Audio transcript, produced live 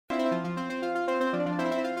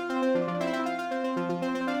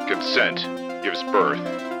Consent gives birth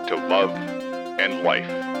to love and life.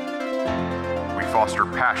 We foster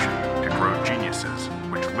passion to grow geniuses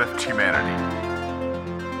which lift humanity.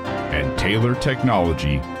 And tailor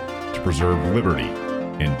technology to preserve liberty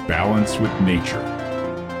in balance with nature.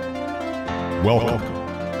 Welcome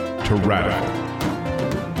to Radical.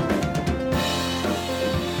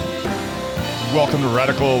 Welcome to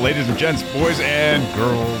Radical, ladies and gents, boys and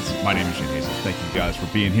girls. My name is Shane Hazel. Thank you guys for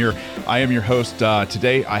being here. I am your host.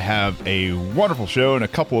 Today I have a wonderful show and a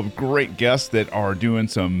couple of great guests that are doing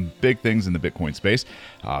some big things in the Bitcoin space.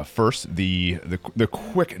 First, the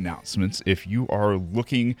quick announcements. If you are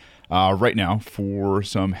looking right now for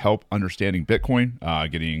some help understanding Bitcoin,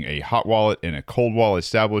 getting a hot wallet and a cold wallet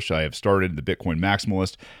established, I have started the Bitcoin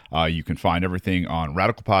Maximalist. You can find everything on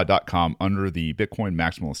radicalpod.com under the Bitcoin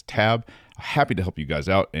Maximalist tab. Happy to help you guys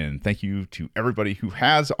out, and thank you to everybody who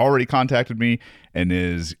has already contacted me and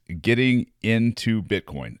is getting into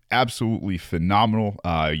Bitcoin. Absolutely phenomenal.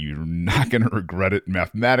 You're not going to regret it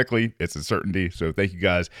mathematically. It's a certainty. So thank you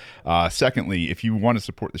guys. Secondly, if you want to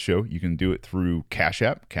support the show, you can do it through Cash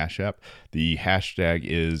App. The hashtag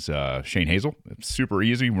is Shane Hazel. It's super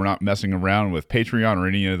easy. We're not messing around with Patreon or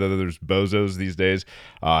any of the others bozos these days.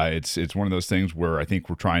 It's one of those things where I think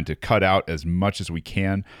we're trying to cut out as much as we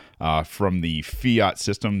can from the fiat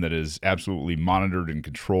system that is absolutely monitored and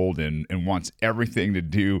controlled and wants everything to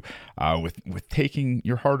do with taking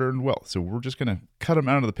your hard-earned wealth. So we're just going to cut them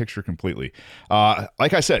out of the picture completely.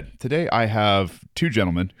 Like I said, today I have two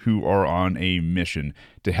gentlemen who are on a mission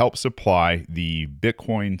to help supply the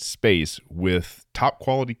Bitcoin space with top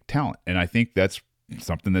quality talent. And I think that's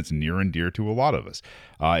something that's near and dear to a lot of us.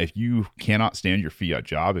 If you cannot stand your fiat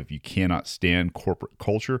job, if you cannot stand corporate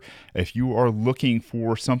culture, if you are looking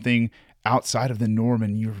for something outside of the norm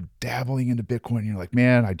and you're dabbling into Bitcoin and you're like,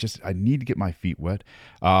 man, I need to get my feet wet.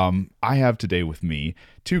 I have today with me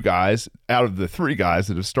two guys out of the three guys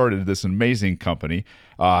that have started this amazing company.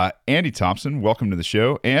 Andy Thompson, welcome to the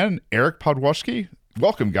show, and Eric Podwosky.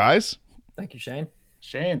 Welcome, guys. Thank you, Shane.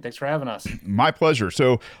 Shane, thanks for having us. My pleasure.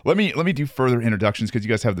 So let me do further introductions because you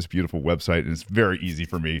guys have this beautiful website and it's very easy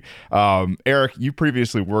for me. Eric, you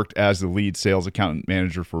previously worked as the lead sales accountant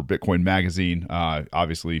manager for Bitcoin Magazine.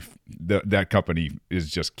 Obviously, that company is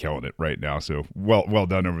just killing it right now. So well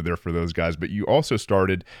done over there for those guys. But you also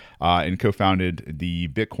started and co-founded the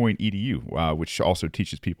Bitcoin EDU, which also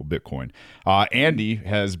teaches people Bitcoin. Andy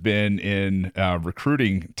has been in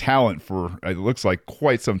recruiting talent for, it looks like,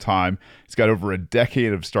 quite some time. He's got over a decade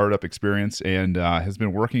of startup experience and has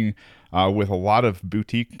been working with a lot of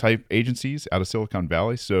boutique type agencies out of Silicon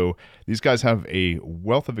Valley. So these guys have a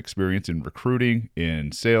wealth of experience in recruiting,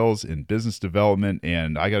 in sales, in business development.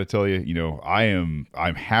 And I got to tell you,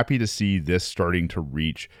 I'm happy to see this starting to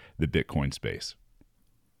reach the Bitcoin space.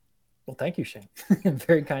 Well, thank you, Shane.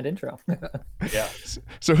 Very kind intro. Yeah.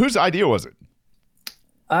 So whose idea was it?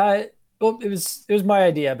 Well, it was my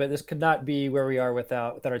idea, but this could not be where we are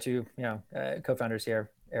without our two, co-founders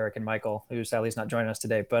here, Eric and Michael, who sadly is not joining us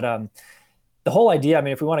today. But the whole idea, I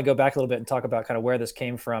mean, if we want to go back a little bit and talk about kind of where this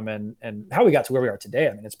came from and how we got to where we are today,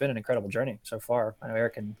 I mean, it's been an incredible journey so far. I know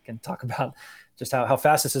Eric can talk about just how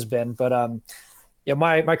fast this has been, but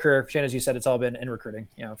my career, Shane, as you said, it's all been in recruiting,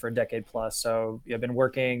 for a decade plus. So I've been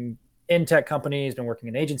working in tech companies, been working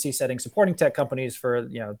in agency settings, supporting tech companies for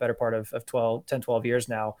the better part of 10, 12 years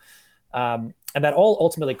now. And that all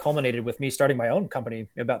ultimately culminated with me starting my own company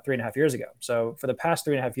about 3.5 years ago. So for the past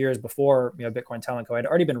 3.5 years before Bitcoin Talent Co, I'd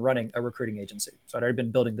already been running a recruiting agency. So I'd already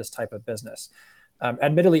been building this type of business.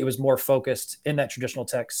 Admittedly, it was more focused in that traditional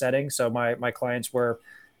tech setting. So my clients were,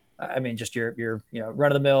 just your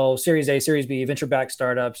run-of-the-mill Series A, Series B, venture-backed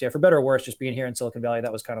startups. For better or worse, just being here in Silicon Valley,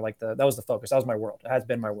 that was kind of like that was the focus. That was my world. It has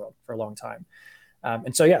been my world for a long time.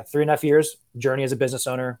 And so 3.5 years journey as a business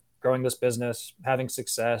owner, growing this business, having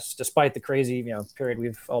success, despite the crazy, period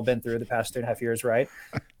we've all been through the past 3.5 years, right?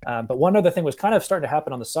 But one other thing was kind of starting to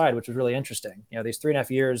happen on the side, which was really interesting. These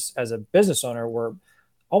 3.5 years as a business owner were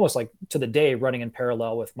almost like to the day running in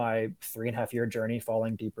parallel with my 3.5 year journey,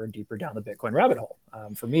 falling deeper and deeper down the Bitcoin rabbit hole.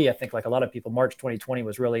 For me, I think like a lot of people, March 2020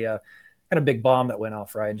 was really a kind of big bomb that went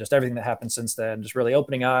off, right? And just everything that happened since then, just really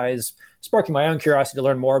opening eyes, sparking my own curiosity to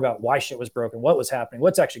learn more about why shit was broken, what was happening,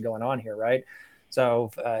 what's actually going on here, right?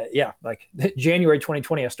 So like January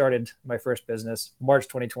 2020, I started my first business. March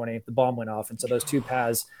 2020, the bomb went off. And so those two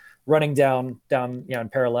paths running down in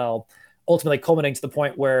parallel, ultimately culminating to the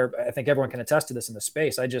point where I think everyone can attest to this in the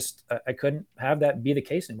space. I couldn't have that be the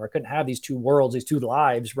case anymore. I couldn't have these two worlds, these two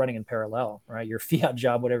lives running in parallel, right? Your fiat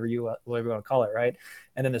job, whatever you want to call it, right?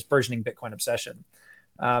 And then this burgeoning Bitcoin obsession.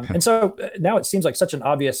 And so now it seems like such an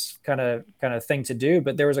obvious kind of thing to do.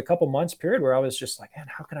 But there was a couple months period where I was just like, man,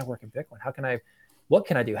 how can I work in Bitcoin? What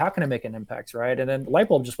can I do? How can I make an impact? Right. And then the light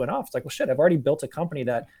bulb just went off. It's like, well, shit, I've already built a company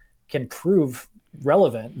that can prove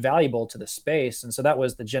relevant, valuable to the space. And so that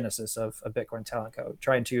was the genesis of Bitcoin Talent Co.,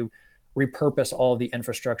 trying to repurpose all of the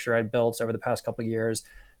infrastructure I built over the past couple of years,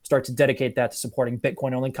 start to dedicate that to supporting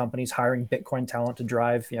Bitcoin only companies, hiring Bitcoin talent to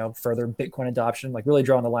drive, further Bitcoin adoption, like really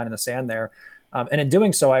drawing the line in the sand there. And in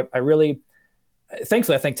doing so, I really,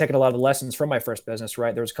 thankfully, I think taking a lot of the lessons from my first business,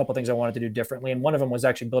 right? There was a couple of things I wanted to do differently. And one of them was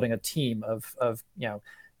actually building a team of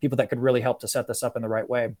people that could really help to set this up in the right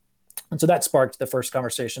way. And so that sparked the first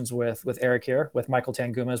conversations with Eric here, with Michael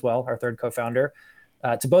Tanguma as well, our third co-founder.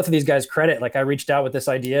 To both of these guys' credit, like I reached out with this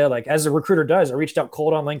idea, like as a recruiter does, I reached out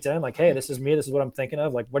cold on LinkedIn, like, hey, this is me. This is what I'm thinking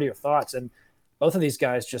of. Like, what are your thoughts? And both of these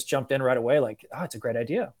guys just jumped in right away. Like, oh, it's a great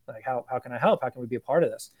idea. Like, how can I help? How can we be a part of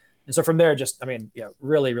this? And so from there,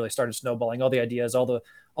 really, really started snowballing all the ideas, all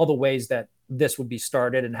the ways that this would be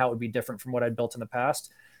started and how it would be different from what I'd built in the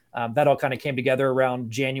past. That all kind of came together around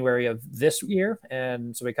January of this year.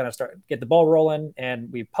 And so we kind of get the ball rolling,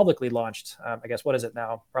 and we publicly launched, I guess, what is it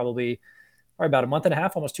now? Probably about a month and a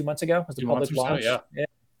half, almost 2 months ago was the public launch. So, yeah.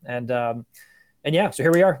 And so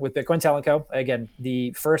here we are with Bitcoin Talent Co. Again,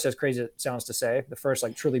 the first, as crazy as it sounds to say, the first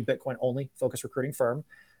like truly Bitcoin only focused recruiting firm.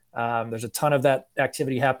 There's a ton of that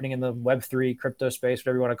activity happening in the Web3 crypto space,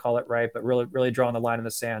 whatever you want to call it, right? But really, really drawing the line in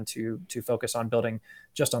the sand to focus on building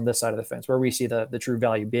just on this side of the fence, where we see the true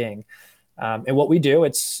value being. And what we do,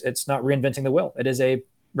 it's not reinventing the wheel. It is a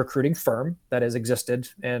recruiting firm that has existed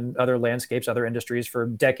in other landscapes, other industries for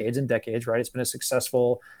decades and decades, right? It's been a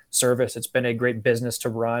successful service. It's been a great business to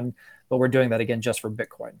run, but we're doing that again just for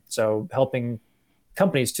Bitcoin. So helping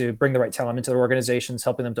companies to bring the right talent into their organizations,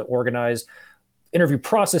 helping them to organize interview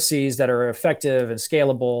processes that are effective and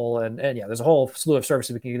scalable. And there's a whole slew of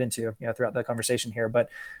services we can get into throughout the conversation here, but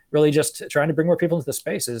really just trying to bring more people into the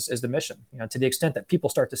space is the mission. To the extent that people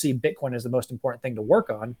start to see Bitcoin as the most important thing to work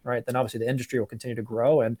on, right, then obviously the industry will continue to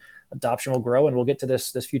grow and adoption will grow, and we'll get to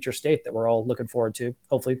this future state that we're all looking forward to,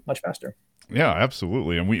 hopefully much faster. Yeah,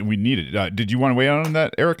 absolutely. And we need it. Did you want to weigh in on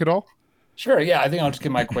that, Eric, at all? Sure. Yeah, I think I'll just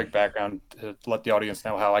give my quick background to let the audience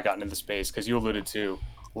know how I got into the space, because you alluded to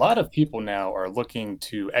a lot of people now are looking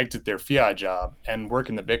to exit their fiat job and work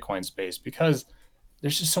in the Bitcoin space because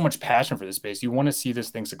there's just so much passion for this space. You want to see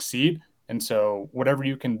this thing succeed. And so whatever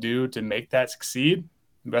you can do to make that succeed,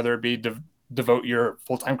 whether it be devote your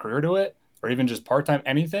full-time career to it or even just part-time,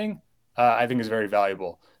 anything, I think is very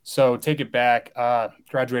valuable. So take it back,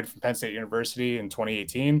 graduated from Penn State University in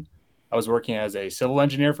 2018. I was working as a civil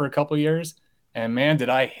engineer for a couple of years. And man, did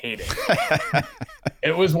I hate it.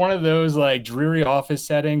 It was one of those like dreary office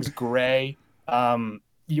settings, gray.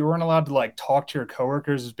 You weren't allowed to like talk to your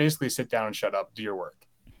coworkers. It was basically sit down and shut up, do your work.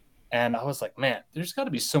 And I was like, man, there's got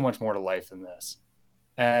to be so much more to life than this.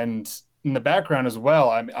 And in the background as well,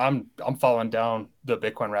 I'm falling down the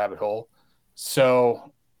Bitcoin rabbit hole.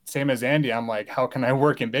 So same as Andy, I'm like, how can I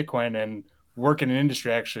work in Bitcoin and work in an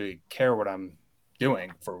industry I actually care what I'm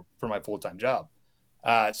doing for my full-time job?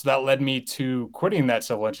 So that led me to quitting that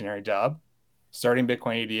civil engineering job, starting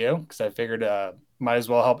Bitcoin EDU, because I figured might as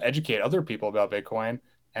well help educate other people about Bitcoin.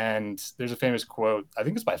 And there's a famous quote, I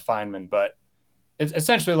think it's by Feynman, but it's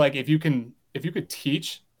essentially like if you could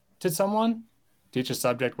teach to someone, teach a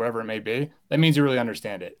subject, whatever it may be, that means you really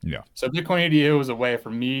understand it. Yeah. So Bitcoin EDU was a way for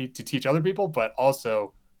me to teach other people, but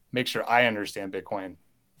also make sure I understand Bitcoin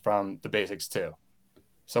from the basics too.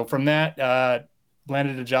 So from that,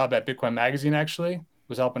 landed a job at Bitcoin Magazine, actually.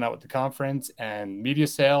 Was helping out with the conference and media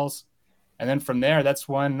sales. And then from there, that's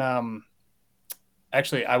when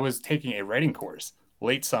actually I was taking a writing course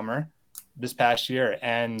late summer this past year.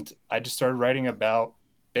 And I just started writing about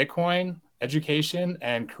Bitcoin, education,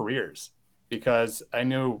 and careers, because I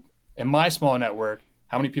knew in my small network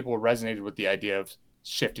how many people resonated with the idea of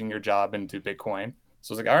shifting your job into Bitcoin.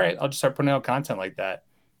 So I was like, all right, I'll just start putting out content like that.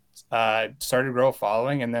 Started to grow a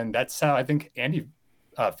following. And then that's how I think Andy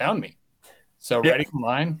found me. So writing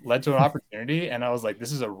online led to an opportunity, and I was like,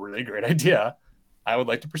 this is a really great idea. I would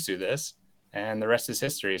like to pursue this, and the rest is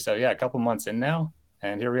history. So yeah, a couple months in now,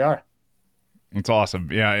 and here we are. It's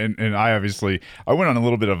awesome. Yeah, and I went on a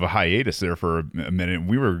little bit of a hiatus there for a minute.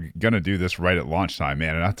 We were going to do this right at launch time,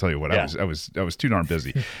 man, and I'll tell you what, I was too darn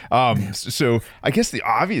busy. So I guess the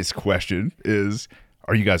obvious question is,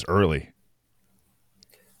 are you guys early?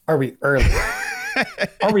 Are we early?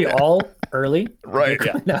 Are we all early? Right.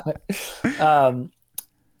 Yeah. No.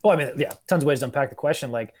 Well, I mean, yeah, tons of ways to unpack the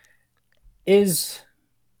question. Like, is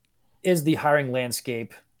the hiring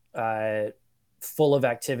landscape full of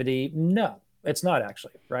activity? No. It's not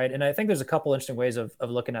actually, right? And I think there's a couple interesting ways of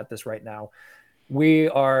looking at this right now. We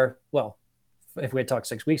are, well, if we had talked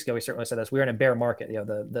 6 weeks ago, we certainly said this. We're in a bear market,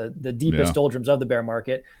 the deepest doldrums of the bear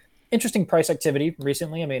market. Interesting price activity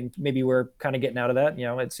recently. I mean, maybe we're kind of getting out of that.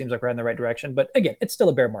 It seems like we're in the right direction. But again, it's still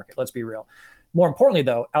a bear market. Let's be real. More importantly,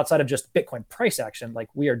 though, outside of just Bitcoin price action, like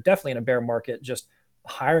we are definitely in a bear market just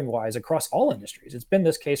hiring wise across all industries. It's been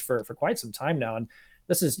this case for quite some time now. And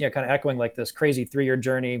this is kind of echoing like this crazy 3-year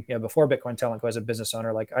journey before Bitcoin Talent as a business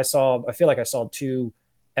owner. Like I feel like I saw 2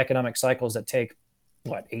 economic cycles that take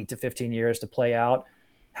 8 to 15 years to play out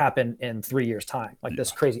happen in 3 years time. Like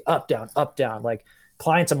this crazy up down, like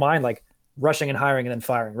clients of mine like rushing and hiring and then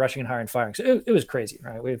firing, rushing and hiring, firing. So it was crazy,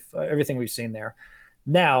 right? We've everything we've seen there.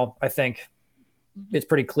 Now I think it's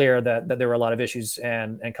pretty clear that there were a lot of issues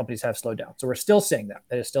and companies have slowed down. So we're still seeing that.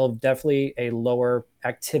 It is still definitely a lower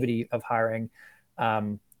activity of hiring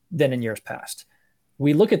than in years past.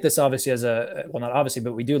 We look at this obviously as not obviously,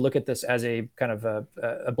 but we do look at this as a kind of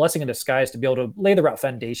a blessing in disguise to be able to lay the right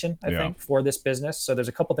foundation, I think, for this business. So there's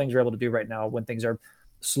a couple things we're able to do right now when things are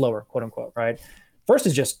slower, quote unquote, right? First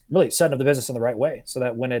is just really setting up the business in the right way so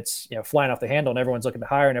that when it's flying off the handle and everyone's looking to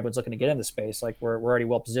hire and everyone's looking to get in the space, like we're already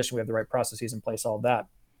well positioned. We have the right processes in place, all of that.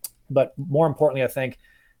 But more importantly, I think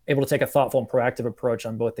able to take a thoughtful and proactive approach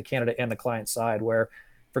on both the candidate and the client side, where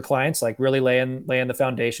for clients, like really laying the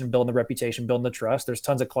foundation, building the reputation, building the trust. There's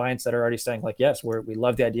tons of clients that are already saying like, yes, we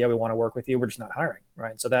love the idea. We want to work with you. We're just not hiring,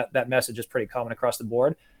 right? So that message is pretty common across the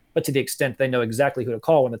board. But to the extent they know exactly who to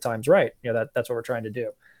call when the time's right, that's what we're trying to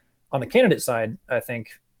do. On the candidate side, I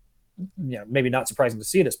think, maybe not surprising to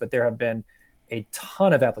see this, but there have been a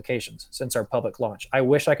ton of applications since our public launch. I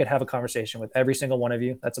wish I could have a conversation with every single one of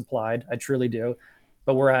you that's applied. I truly do.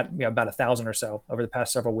 But we're at about 1,000 or so over the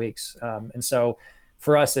past several weeks. And so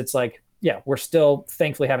for us, it's like, we're still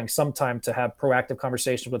thankfully having some time to have proactive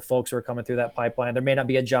conversations with folks who are coming through that pipeline. There may not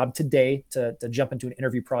be a job today to jump into an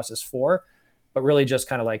interview process for, but really just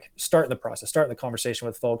kind of like starting the conversation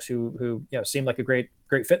with folks who seem like a great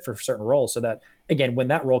fit for certain roles, so that again, when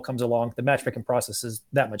that role comes along, the matchmaking process is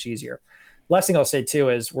that much easier. Last thing I'll say too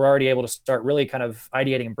is we're already able to start really kind of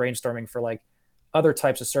ideating and brainstorming for like other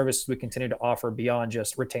types of services we continue to offer beyond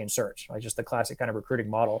just retained search, like just the classic kind of recruiting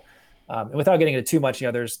model. And without getting into too much,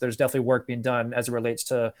 there's definitely work being done as it relates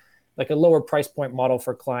to like a lower price point model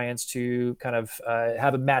for clients to kind of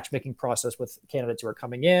have a matchmaking process with candidates who are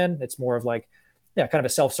coming in. It's more of like, kind of a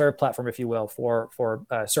self-serve platform, if you will, for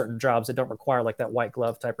certain jobs that don't require like that white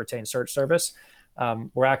glove type retained search service.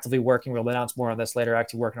 We're actively working. We'll announce more on this later.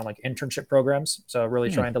 Actively working on like internship programs. So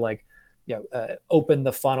really trying to like, open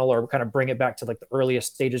the funnel or kind of bring it back to like the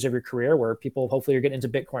earliest stages of your career where people hopefully are getting into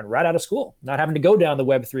Bitcoin right out of school, not having to go down the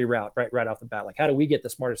Web3 route right off the bat. Like, how do we get the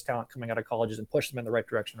smartest talent coming out of colleges and push them in the right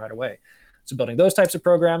direction right away? So building those types of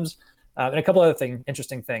programs. And a couple other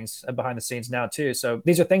interesting things behind the scenes now too. So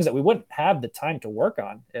these are things that we wouldn't have the time to work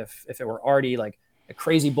on if it were already like a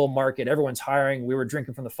crazy bull market. Everyone's hiring. We were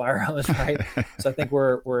drinking from the fire hose, right? So I think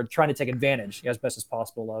we're trying to take advantage as best as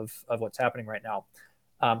possible of what's happening right now.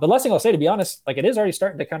 But last thing I'll say, to be honest, like it is already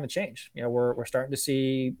starting to kind of change. We're starting to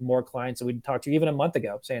see more clients that we talked to even a month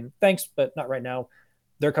ago saying thanks, but not right now.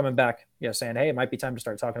 They're coming back, saying, hey, it might be time to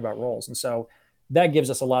start talking about roles. And so that gives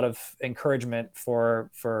us a lot of encouragement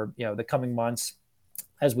for the coming months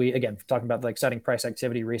as we, again, talking about the exciting price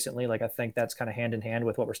activity recently. Like I think that's kind of hand in hand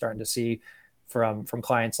with what we're starting to see from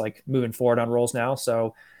clients like moving forward on roles now.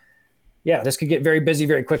 So this could get very busy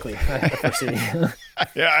very quickly. I foresee.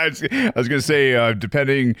 I was going to say,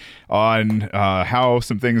 depending on how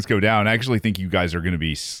some things go down, I actually think you guys are going to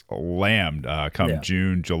be slammed come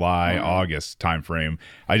June, July, August timeframe.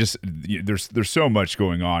 There's so much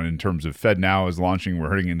going on in terms of FedNow is launching.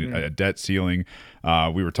 We're hitting a debt ceiling.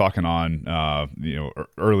 We were talking on,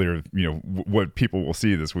 earlier, what people will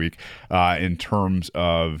see this week in terms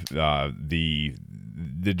of the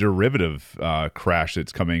derivative crash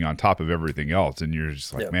that's coming on top of everything else, and you're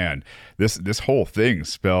just like, man, this whole thing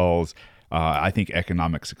spells, I think,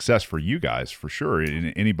 economic success for you guys for sure.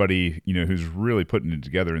 And anybody who's really putting it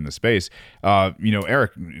together in the space.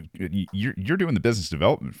 Eric, you're doing the business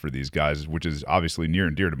development for these guys, which is obviously near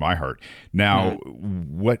and dear to my heart. Now,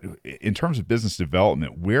 what in terms of business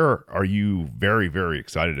development, where are you very, very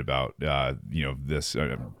excited about? This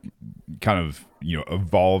kind of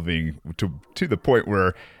evolving to the point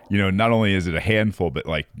where not only is it a handful, but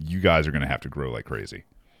like you guys are going to have to grow like crazy.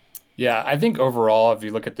 Yeah, I think overall, if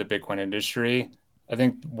you look at the Bitcoin industry, I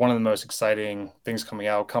think one of the most exciting things coming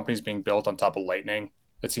out, companies being built on top of Lightning,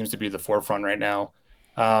 that seems to be the forefront right now.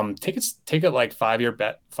 Take it like 5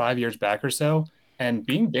 years back or so, and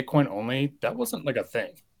being Bitcoin only, that wasn't like a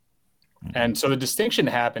thing. And so the distinction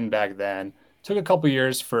happened back then took a couple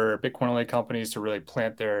years for Bitcoin-only companies to really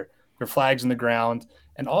plant their flags in the ground.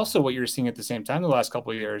 And also what you're seeing at the same time the last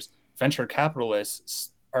couple of years, venture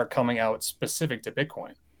capitalists are coming out specific to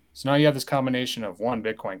Bitcoin. So now you have this combination of one,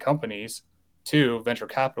 Bitcoin companies, two, venture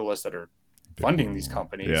capitalists that are funding these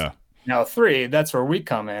companies. Yeah. Now, three, that's where we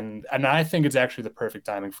come in. And I think it's actually the perfect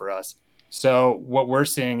timing for us. So what we're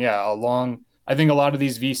seeing, I think a lot of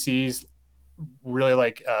these VCs really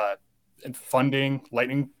like funding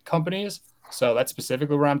Lightning companies. So that's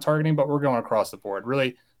specifically where I'm targeting, but we're going across the board.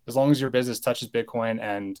 Really, as long as your business touches Bitcoin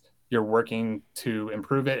and you're working to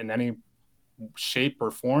improve it in any shape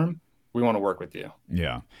or form, we want to work with you.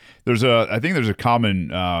 Yeah. I think there's a common,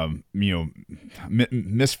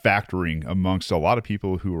 misfactoring amongst a lot of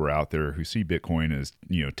people who are out there who see Bitcoin as,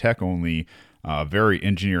 tech only, very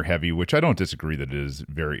engineer heavy, which I don't disagree that it is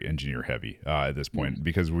very engineer heavy at this point,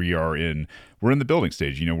 because we're in the building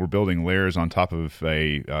stage. We're building layers on top of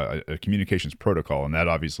a communications protocol, and that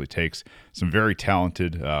obviously takes some very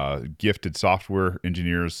talented, gifted software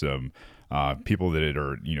engineers, people that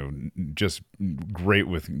are just great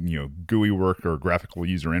with GUI work or graphical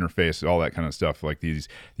user interface, all that kind of stuff, like these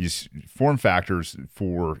form factors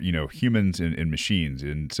for humans and machines.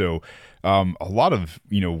 And so a lot of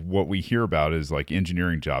what we hear about is like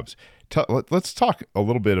engineering jobs. Let's talk a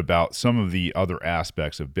little bit about some of the other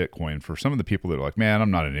aspects of Bitcoin for some of the people that are like, man,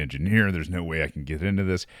 I'm not an engineer, there's no way I can get into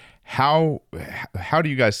this. How do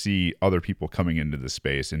you guys see other people coming into this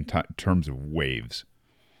space in terms of waves?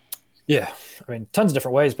 Yeah, I mean, tons of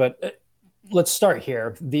different ways, but let's start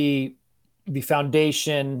here. The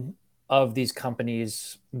foundation of these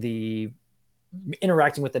companies, the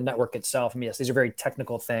interacting with the network itself. I mean, yes, these are very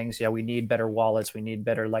technical things. Yeah, we need better wallets. We need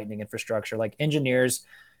better Lightning infrastructure. Like engineers,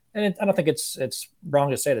 and I don't think it's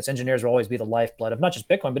wrong to say this. Engineers will always be the lifeblood of not just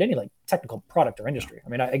Bitcoin, but any like technical product or industry. I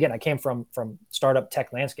mean, I came from startup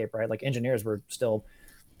tech landscape, right? Like engineers were still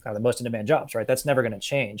kind of the most in demand jobs, right? That's never going to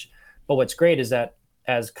change. But what's great is that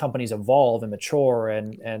as companies evolve and mature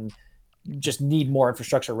and just need more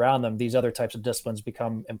infrastructure around them, these other types of disciplines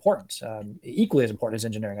become important, equally as important as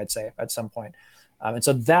engineering, I'd say, at some point. And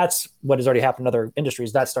so that's what has already happened in other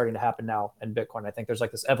industries. That's starting to happen now in Bitcoin. I think there's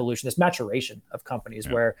like this evolution, this maturation of companies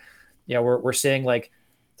where, we're seeing like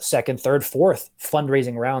second, third, fourth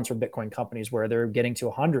fundraising rounds for Bitcoin companies where they're getting to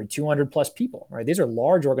 100, 200 plus people, right? These are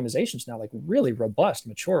large organizations now, like really robust,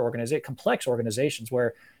 mature complex organizations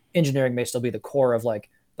where engineering may still be the core of like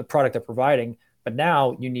the product they're providing, but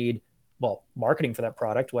now you need, marketing for that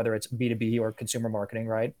product, whether it's B2B or consumer marketing,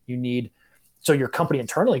 right? So your company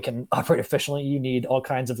internally can operate efficiently. You need all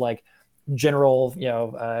kinds of like general,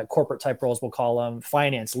 corporate type roles, we'll call them,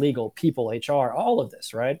 finance, legal, people, HR, all of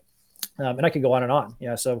this, right? And I could go on and on.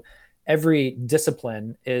 So every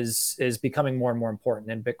discipline is becoming more and more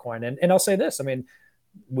important in Bitcoin. And I'll say this, I mean,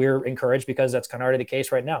 we're encouraged because that's kind of already the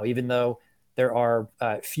case right now, even though there are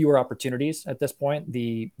fewer opportunities at this point.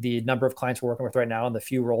 The number of clients we're working with right now and the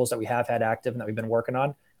few roles that we have had active and that we've been working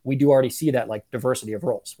on, we do already see that like diversity of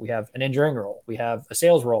roles. We have an engineering role, we have a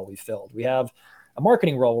sales role we've filled, we have a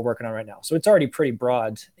marketing role we're working on right now. So it's already pretty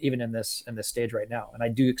broad, even in this stage right now. And I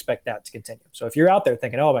do expect that to continue. So if you're out there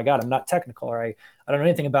thinking, oh my God, I'm not technical, or I don't know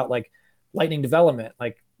anything about like Lightning development,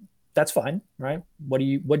 like that's fine, right? What do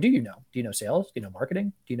you know? Do you know sales? Do you know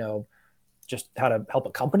marketing? Do you know just how to help a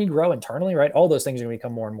company grow internally, right? All those things are going to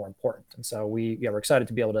become more and more important. And so we're excited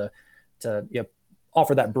to be able to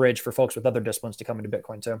offer that bridge for folks with other disciplines to come into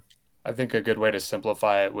Bitcoin too. I think a good way to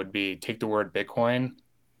simplify it would be take the word Bitcoin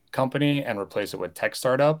company and replace it with tech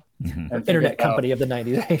startup. Mm-hmm. Internet company of the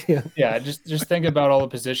 90s. Yeah, just think about all the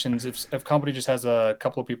positions. If a company just has a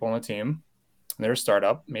couple of people on the team, they're a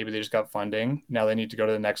startup, maybe they just got funding. Now they need to go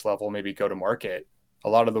to the next level, maybe go to market. A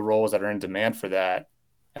lot of the roles that are in demand for that,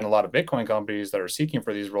 and a lot of Bitcoin companies that are seeking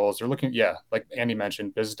for these roles, they're looking, like Andy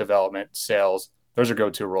mentioned, business development, sales, those are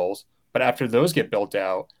go-to roles. But after those get built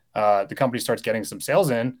out, the company starts getting some sales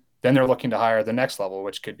in, then they're looking to hire the next level,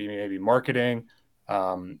 which could be maybe marketing,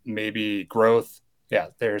 maybe growth.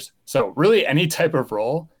 So really any type of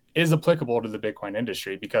role is applicable to the Bitcoin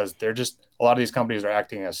industry because a lot of these companies are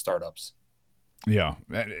acting as startups. Yeah.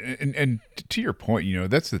 And to your point,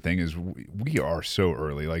 that's the thing is we are so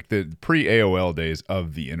early, like the pre-AOL days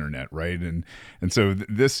of the internet, right? And so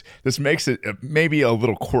this makes it maybe a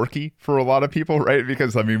little quirky for a lot of people, right?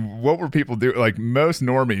 Because, I mean, what were people doing? Like most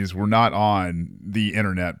normies were not on the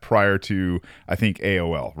internet prior to, I think,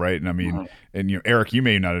 AOL, right? And I mean, and Eric, you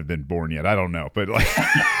may not have been born yet. I don't know, but like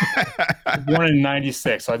born in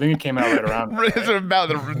 96. So I think it came out right around. It's about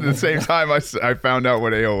the same time I found out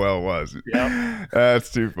what AOL was. Yeah. That's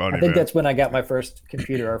too funny. I think that's when I got my first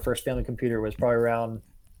computer. Our first family computer was probably around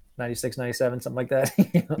 96, 97, something like that.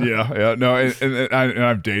 Yeah. No, and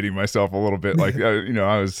I'm dating myself a little bit. Like,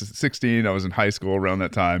 I was 16. I was in high school around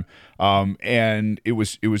that time, and it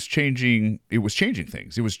was changing. It was changing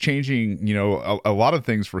things. It was changing, a lot of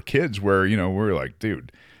things for kids. Where we're like,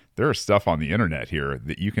 dude, there's stuff on the internet here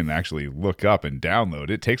that you can actually look up and download.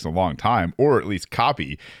 It takes a long time, or at least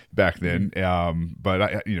copy back then.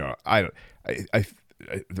 But I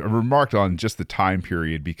remarked on just the time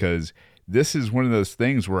period, because this is one of those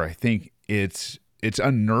things where I think it's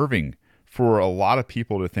unnerving for a lot of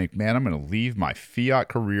people to think, man, I'm going to leave my fiat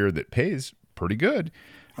career that pays pretty good,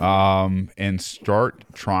 and start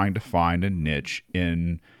trying to find a niche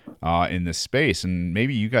in this space. And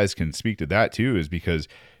maybe you guys can speak to that too, is because,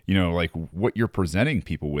 like what you're presenting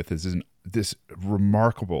people with is this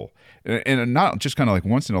remarkable, and not just kind of like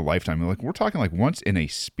once in a lifetime, like we're talking like once in a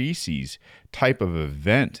species type of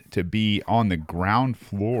event, to be on the ground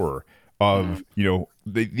floor of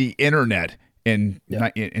the internet in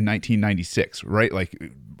 1996, right? Like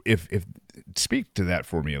if speak to that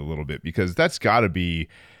for me a little bit, because that's got to be,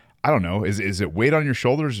 I don't know, is it weight on your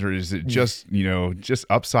shoulders, or is it just just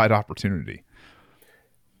upside opportunity?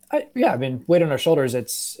 I mean, weight on our shoulders.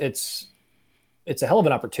 It's a hell of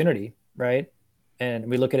an opportunity, right? And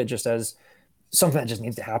we look at it just as something that just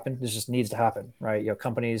needs to happen. This just needs to happen, right?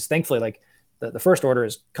 Companies, thankfully, like the first order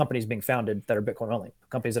is companies being founded that are Bitcoin only,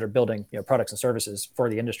 companies that are building products and services for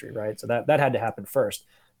the industry, right? So that had to happen first.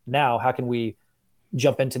 Now, how can we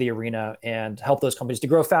jump into the arena and help those companies to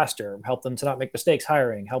grow faster, help them to not make mistakes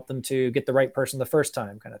hiring, help them to get the right person the first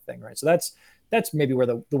time, kind of thing, right? So that's maybe where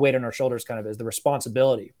the weight on our shoulders kind of is, the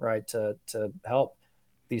responsibility, right, to help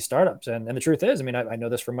these startups. And the truth is, I mean, I know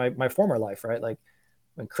this from my former life, right? Like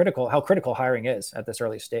how critical hiring is at this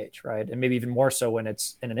early stage, right? And maybe even more so when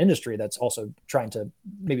it's in an industry that's also trying to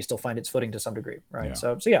maybe still find its footing to some degree, right?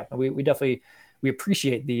 Yeah. So yeah, we definitely, we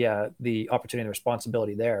appreciate the opportunity and the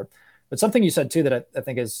responsibility there. But something you said too that I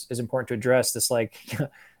think is important to address, this like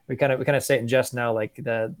we kind of say it in jest now, like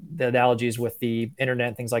the analogies with the internet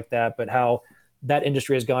and things like that, but how that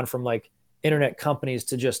industry has gone from like internet companies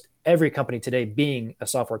to just every company today being a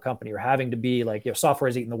software company, or having to be like, software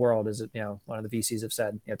is eating the world, as one of the VCs have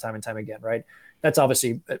said, time and time again, right? That's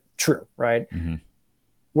obviously true, right? Mm-hmm.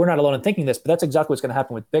 We're not alone in thinking this, but that's exactly what's going to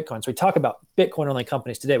happen with Bitcoin. So we talk about Bitcoin only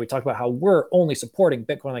companies today. We talk about how we're only supporting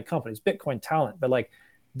Bitcoin only companies, Bitcoin talent, but like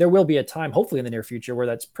there will be a time, hopefully in the near future, where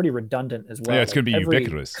that's pretty redundant as well. Yeah, it's going to be every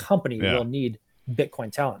ubiquitous. Company will need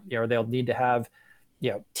Bitcoin talent, or they'll need to have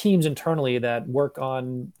teams internally that work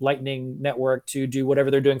on Lightning Network to do whatever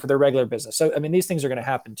they're doing for their regular business. So, I mean, these things are going to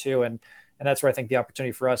happen too. And that's where I think the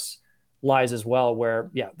opportunity for us lies as well, where,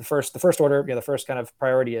 the first order, the first kind of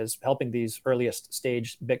priority is helping these earliest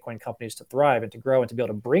stage Bitcoin companies to thrive and to grow and to be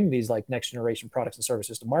able to bring these like next generation products and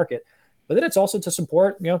services to market. But then it's also to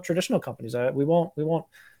support, traditional companies. We won't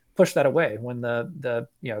push that away when the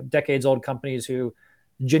decades old companies who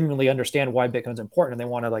genuinely understand why Bitcoin's important and they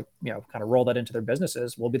want to kind of roll that into their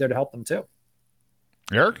businesses, we'll be there to help them too.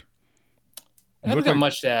 Eric? I haven't got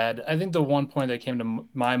much to add. I think the one point that came to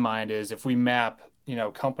my mind is if we map,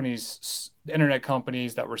 companies, internet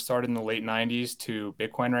companies that were started in the late 90s to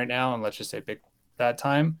Bitcoin right now, and let's just say that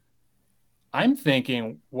time, I'm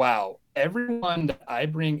thinking, wow, everyone that I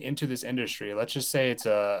bring into this industry, let's just say it's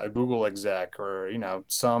a Google exec or,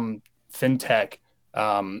 some fintech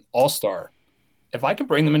all-star, if I could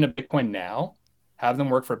bring them into Bitcoin now, have them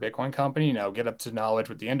work for a Bitcoin company, get up to knowledge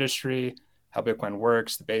with the industry, how Bitcoin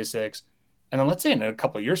works, the basics. And then let's say in a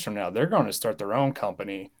couple of years from now, they're going to start their own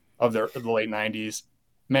company of the late 90s.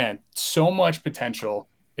 Man, so much potential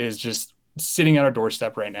is just sitting at our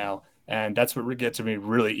doorstep right now. And that's what gets me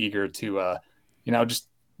really eager to, just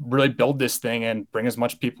really build this thing and bring as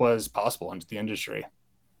much people as possible into the industry.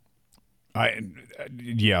 And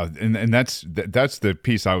that's the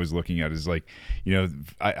piece I was looking at, is like,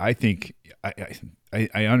 I think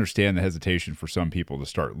I understand the hesitation for some people to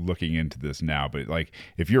start looking into this now, but like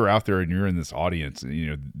if you're out there and you're in this audience,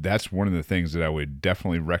 that's one of the things that I would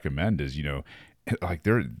definitely recommend is, like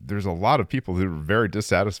there's a lot of people that are very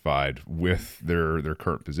dissatisfied with their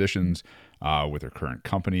current positions, with their current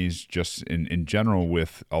companies, just in general,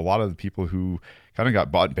 with a lot of the people who kind of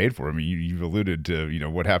got bought and paid for. I mean, you've alluded to,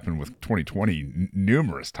 what happened with 2020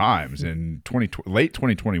 numerous times, and late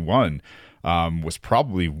 2021 was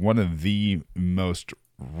probably one of the most,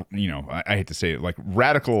 I hate to say it, like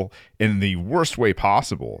radical in the worst way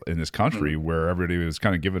possible in this country, where everybody was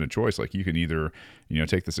kind of given a choice. Like you can either,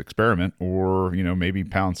 take this experiment or, maybe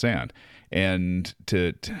pound sand. And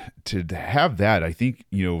to have that, I think,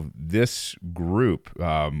 this group,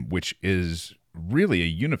 which is really a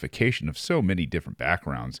unification of so many different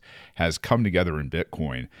backgrounds has come together in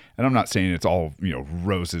Bitcoin. And I'm not saying it's all,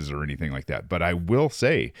 roses or anything like that, but I will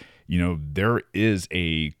say, there is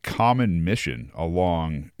a common mission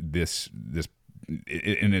along this,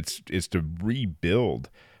 and it's to rebuild,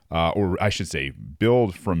 or I should say,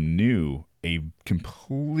 build from new, a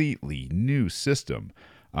completely new system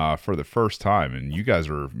for the first time. And you guys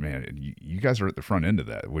are at the front end of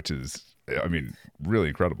that, which is, really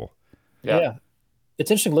incredible. Yeah.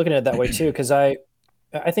 It's interesting looking at it that way too, because I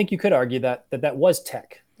think you could argue that was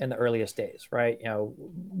tech in the earliest days, right?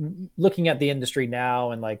 Looking at the industry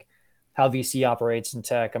now and like how VC operates in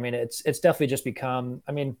tech, it's definitely just become,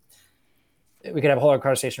 we could have a whole other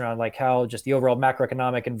conversation around like how just the overall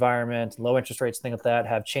macroeconomic environment, low interest rates, things like that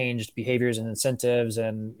have changed behaviors and incentives.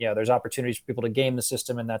 And, there's opportunities for people to game the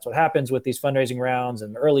system. And that's what happens with these fundraising rounds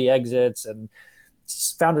and early exits and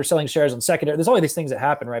founders selling shares on secondary. There's all these things that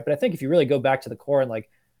happen, right? But I think if you really go back to the core and like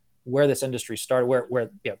where this industry started, where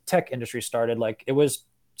tech industry started, like it was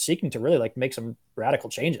seeking to really like make some radical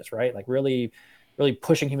changes, right? Like really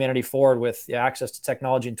pushing humanity forward with access to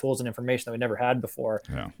technology and tools and information that we never had before.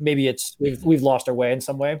 Yeah. Maybe we've lost our way in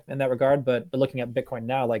some way in that regard, but looking at Bitcoin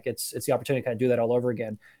now, like it's the opportunity to kind of do that all over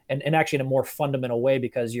again, and actually in a more fundamental way,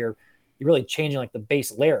 because you're really changing like the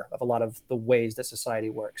base layer of a lot of the ways that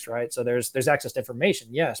society works, right? So there's access to information,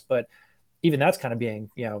 yes, but even that's kind of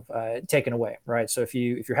being taken away, right? So if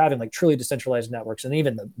you're having like truly decentralized networks, and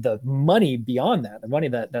even the money beyond that, the money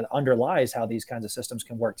that underlies how these kinds of systems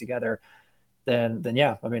can work together, then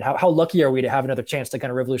yeah, how lucky are we to have another chance to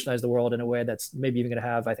kind of revolutionize the world in a way that's maybe even going to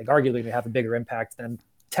have, I think, arguably have a bigger impact than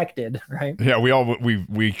tech did, right? Yeah,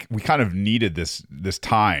 we kind of needed this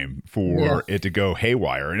time for it to go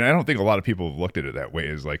haywire, and I don't think a lot of people have looked at it that way.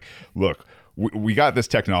 Is like, look, we got this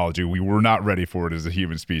technology, we were not ready for it as a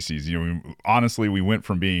human species. Honestly, we went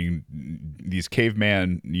from being these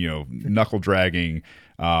caveman, knuckle dragging,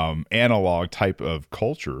 analog type of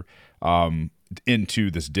culture, into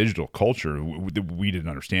this digital culture we didn't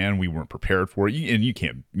understand. We weren't prepared for it, and you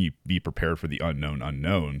can't be prepared for the unknown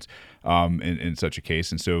unknowns in such a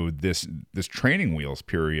case. And so this training wheels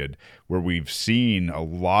period, where we've seen a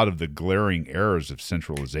lot of the glaring errors of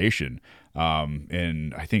centralization,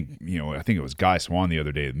 and I think it was Guy Swan the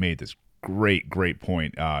other day that made this great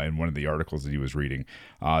point in one of the articles that he was reading,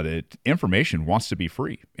 that information wants to be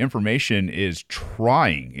free. Information is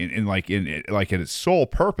trying in its sole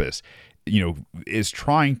purpose, is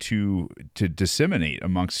trying to disseminate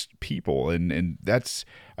amongst people. And that's,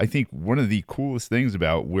 I think, one of the coolest things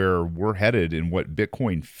about where we're headed and what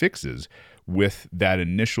Bitcoin fixes with that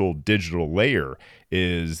initial digital layer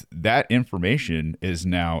is that information is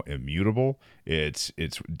now immutable. It's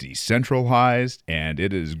decentralized, and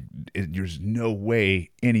there's no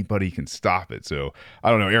way anybody can stop it. So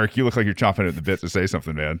I don't know, Eric, you look like you're chomping at the bit to say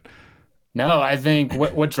something, man. No, I think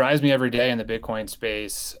what drives me every day in the Bitcoin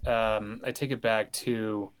space, I take it back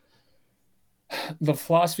to the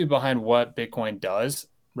philosophy behind what Bitcoin does.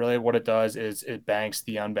 Really, what it does is it banks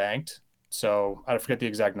the unbanked. So I forget the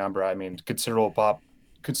exact number.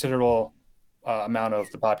 Considerable amount of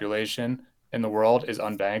the population in the world is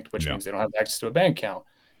unbanked, which means they don't have access to a bank account.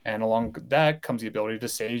 And along with that comes the ability to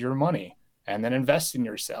save your money and then invest in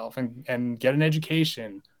yourself and get an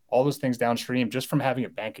education, all those things downstream just from having a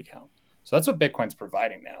bank account. So that's what Bitcoin's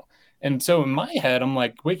providing now. And so in my head, I'm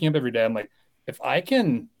like waking up every day, I'm like, if I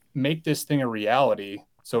can make this thing a reality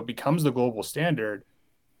so it becomes the global standard,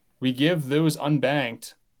 we give those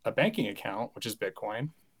unbanked a banking account, which is Bitcoin.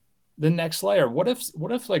 The next layer, what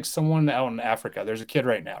if like someone out in Africa, there's a kid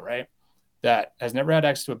right now, right, that has never had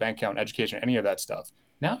access to a bank account, education, any of that stuff.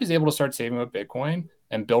 Now he's able to start saving with Bitcoin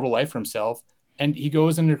and build a life for himself. And he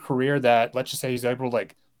goes into a career that, let's just say he's able to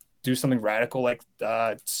like do something radical like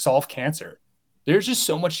solve cancer. There's just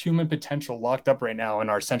so much human potential locked up right now in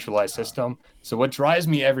our centralized system. So what drives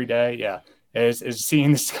me every day, is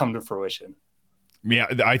seeing this come to fruition. Yeah,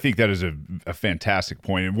 I think that is a fantastic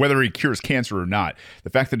point. And whether he cures cancer or not,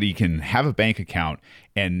 the fact that he can have a bank account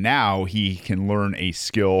and now he can learn a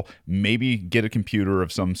skill, maybe get a computer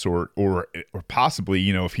of some sort, or possibly,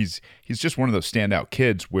 if he's just one of those standout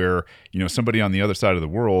kids where, somebody on the other side of the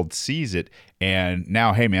world sees it and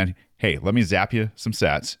now, hey, let me zap you some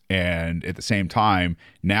sats. And at the same time,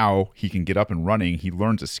 now he can get up and running. He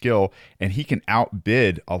learns a skill and he can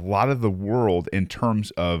outbid a lot of the world in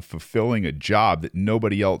terms of fulfilling a job that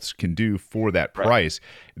nobody else can do for that price.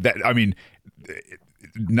 Right.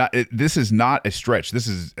 this is not a stretch. This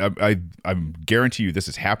is I guarantee you this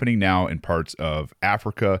is happening now in parts of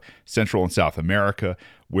Africa, Central and South America,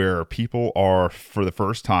 where people are for the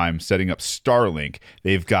first time setting up Starlink.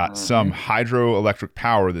 They've got some hydroelectric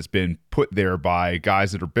power that's been put there by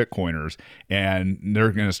guys that are Bitcoiners, and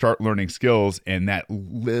they're going to start learning skills. And that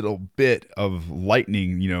little bit of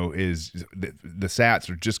lightning, is the sats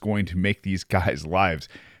are just going to make these guys' lives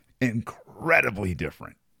incredibly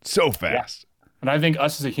different so fast. Yeah. And I think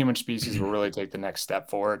us as a human species will really take the next step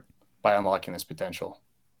forward by unlocking this potential.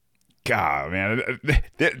 God, man,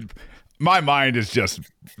 my mind is just,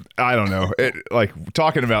 I don't know, like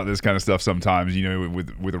talking about this kind of stuff sometimes,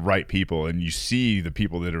 with the right people, and you see the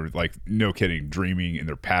people that are like, no kidding, dreaming, and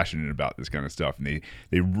they're passionate about this kind of stuff, and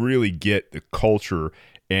they really get the culture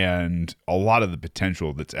and a lot of the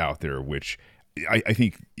potential that's out there, which I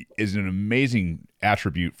think is an amazing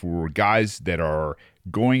attribute for guys that are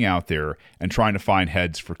going out there and trying to find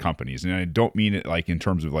heads for companies. And I don't mean it like in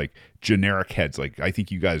terms of like generic heads. Like, I think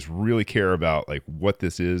you guys really care about like what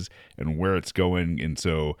this is and where it's going. And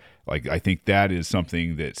so like, I think that is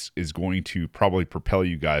something that is going to probably propel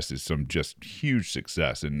you guys to some just huge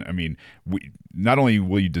success. And I mean, we not only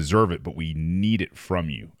will you deserve it, but we need it from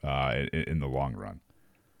you in the long run.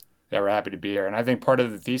 Yeah, we're happy to be here. And I think part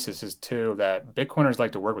of the thesis is too that Bitcoiners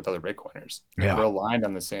like to work with other Bitcoiners. Yeah. We're aligned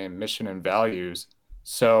on the same mission and values.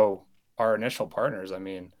 So our initial partners, I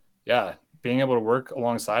mean, yeah, being able to work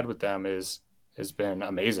alongside with them has been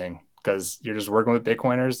amazing, because you're just working with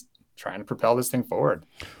Bitcoiners trying to propel this thing forward.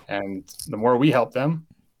 And the more we help them,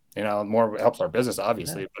 the more it helps our business,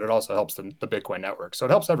 obviously, but it also helps the Bitcoin network. So it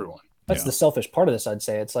helps everyone. That's the selfish part of this, I'd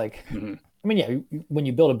say. It's like, I mean, yeah, when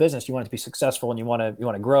you build a business, you want it to be successful and you want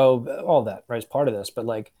to grow, all of that, right? As part of this. But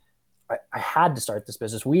like, I had to start this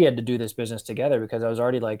business. We had to do this business together because I was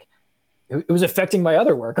already like, it was affecting my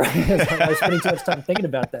other work, right? I was spending too much time thinking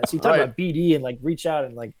about that. So you talk about BD and like reach out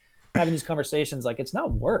and like having these conversations, like it's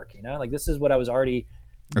not work, like this is what I was already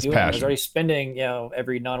doing. I was already spending,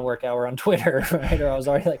 every non-work hour on Twitter, right? Or I was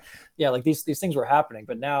already like, like these things were happening,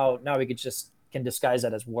 but now we can disguise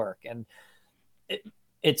that as work. And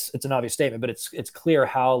it's an obvious statement, but it's clear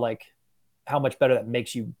how much better that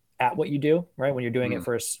makes you at what you do, right? When you're doing it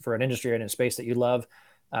for an industry or in a space that you love.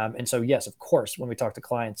 And so, yes, of course, when we talk to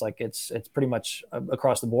clients, like it's pretty much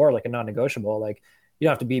across the board, like a non-negotiable. Like you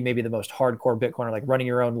don't have to be maybe the most hardcore Bitcoiner, like running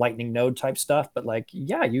your own Lightning node type stuff, but like,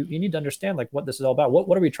 yeah, you need to understand like what this is all about.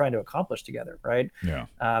 What are we trying to accomplish together, right? Yeah.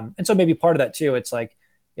 And so maybe part of that too, it's like,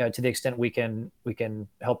 to the extent we can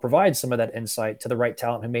help provide some of that insight to the right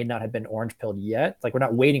talent who may not have been orange pilled yet. Like we're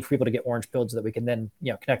not waiting for people to get orange pilled so that we can then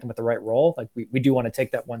connect them with the right role. Like we do want to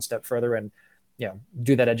take that one step further and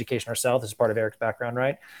do that education ourselves as part of Eric's background,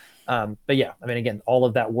 right? But yeah, I mean, again, all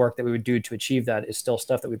of that work that we would do to achieve that is still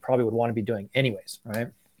stuff that we probably would want to be doing anyways, right?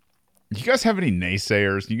 You guys have any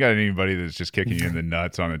naysayers? You got anybody that's just kicking you in the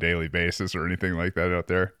nuts on a daily basis or anything like that out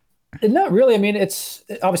there? Not really. I mean, it's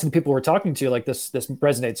obviously the people we're talking to, like this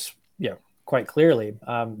resonates, quite clearly.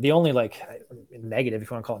 The only like negative, if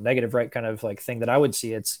you want to call it negative, right, kind of like thing that I would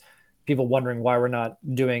see, it's people wondering why we're not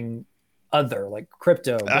doing other like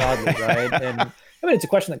crypto broadly, right? And I mean, it's a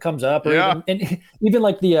question that comes up, or even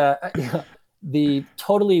like the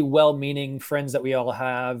totally well-meaning friends that we all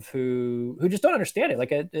have who just don't understand it.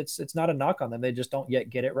 Like it's not a knock on them; they just don't yet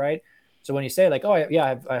get it right. So when you say like, oh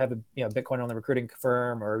yeah, I have a Bitcoin only recruiting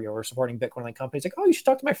firm, or we're supporting Bitcoin only companies, like, oh, you should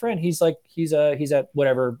talk to my friend. He's at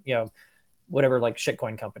whatever whatever like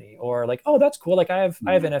shitcoin company, or like, oh, that's cool. Like I have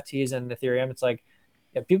NFTs and Ethereum. It's like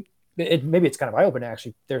maybe it's kind of eye-opening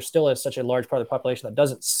actually. There still is such a large part of the population that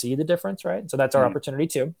doesn't see the difference, right? So that's our opportunity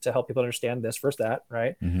too, to help people understand this versus that,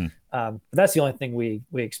 right? But that's the only thing we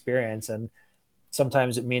experience, and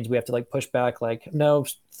sometimes it means we have to like push back, like, no,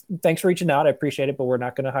 thanks for reaching out, I appreciate it, but we're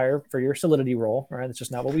not going to hire for your Solidity role, right? It's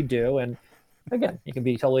just not what we do. And again, you can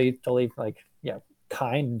be totally like,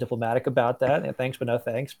 kind and diplomatic about that. And thanks, but no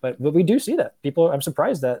thanks. But we do see that I'm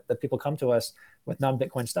surprised that people come to us with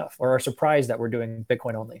non-Bitcoin stuff, or are surprised that we're doing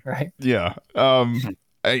Bitcoin only, right? Yeah.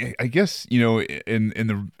 I guess, in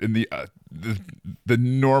the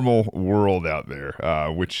normal world out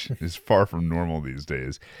there, which is far from normal these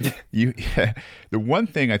days, the one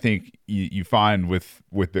thing I think you find with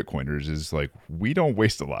Bitcoiners is like, we don't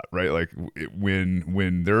waste a lot, right? Like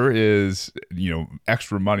when there is,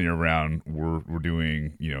 extra money around, we're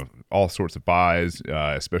doing, all sorts of buys,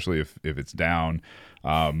 especially if it's down.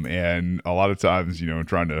 And a lot of times,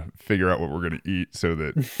 trying to figure out what we're going to eat so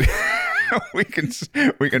that we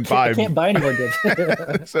can buy. I can't buy any more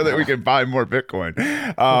digital. So that we can buy more Bitcoin.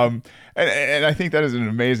 And I think that is an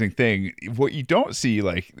amazing thing. What you don't see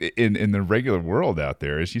like in the regular world out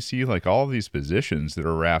there is you see like all these positions that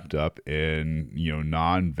are wrapped up in,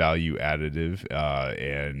 non-value additive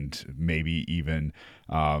and maybe even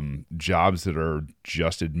jobs that are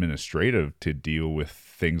just administrative to deal with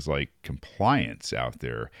things like compliance out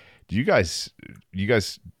there. Do you guys,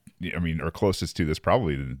 I mean, are closest to this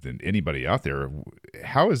probably than anybody out there.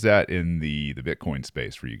 How is that in the Bitcoin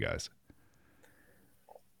space for you guys?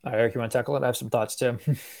 Eric, you want to tackle it? I have some thoughts too.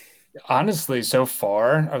 Honestly, so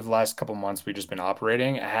far over the last couple of months we've just been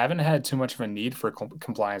operating, I haven't had too much of a need for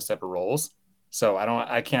compliance type of roles. So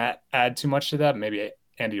I can't add too much to that. Maybe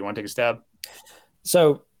Andy, you want to take a stab?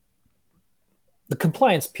 So the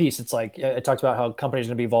compliance piece, it's like I talked about how companies are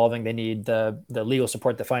going to be evolving. They need the legal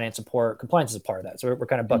support, the finance support. Compliance is a part of that. So we're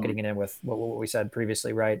kind of bucketing it in with what we said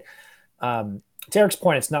previously, right? To Eric's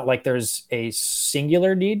point, it's not like there's a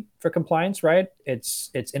singular need for compliance, right? It's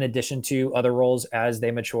in addition to other roles as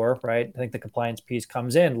they mature, right? I think the compliance piece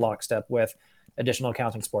comes in lockstep with additional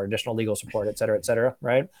accounting support, additional legal support, et cetera,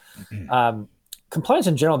 right? Compliance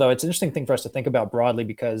in general, though, it's an interesting thing for us to think about broadly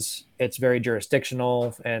because it's very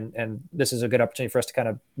jurisdictional, and this is a good opportunity for us to kind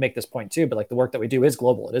of make this point too. But like the work that we do is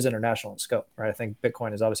global, it is international in scope, right? I think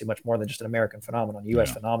Bitcoin is obviously much more than just an American phenomenon,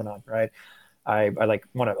 U.S. phenomenon, right? I like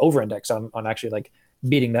want to over-index on actually like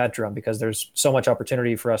beating that drum because there's so much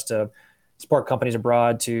opportunity for us to support companies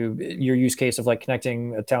abroad. To your use case of like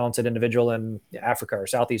connecting a talented individual in Africa or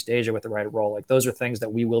Southeast Asia with the right role, like those are things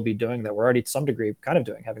that we will be doing that we're already to some degree kind of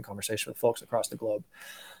doing, having conversation with folks across the globe.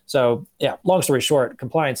 So yeah, long story short,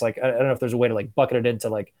 compliance, like I don't know if there's a way to like bucket it into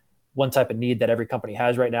like one type of need that every company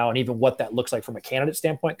has right now, and even what that looks like from a candidate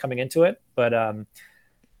standpoint coming into it. But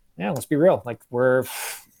yeah, let's be real. Like we're,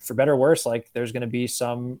 for better or worse, like there's going to be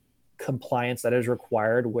some compliance that is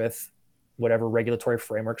required with whatever regulatory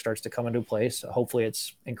framework starts to come into place. Hopefully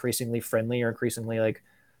it's increasingly friendly or increasingly like,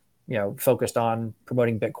 focused on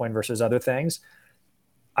promoting Bitcoin versus other things.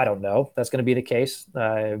 I don't know if that's going to be the case.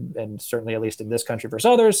 And certainly at least in this country versus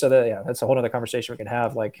others. So that's a whole other conversation we can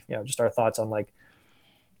have, like, just our thoughts on like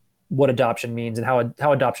what adoption means and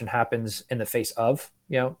how adoption happens in the face of,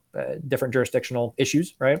 different jurisdictional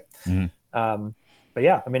issues. Right. Mm-hmm. But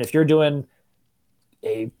yeah, I mean, if you're doing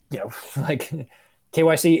a, like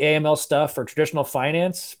KYC, AML stuff for traditional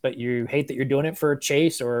finance, but you hate that you're doing it for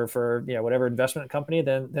Chase or for, whatever investment company,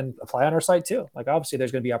 then apply on our site too. Like obviously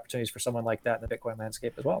there's going to be opportunities for someone like that in the Bitcoin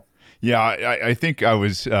landscape as well. Yeah, I think I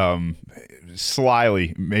was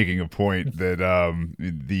slyly making a point that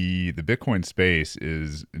the Bitcoin space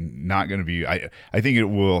is not going to be, I think it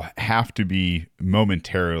will have to be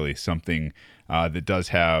momentarily something that does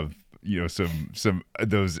have some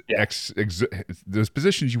those those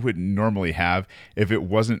positions you wouldn't normally have if it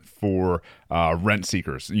wasn't for rent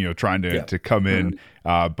seekers trying to come in,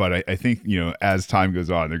 but I think as time goes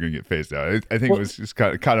on they're going to get phased out. I think it was just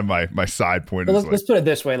kind of my side point. Well, let's put it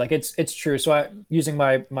this way, like it's true. So using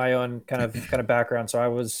my own kind of background, so I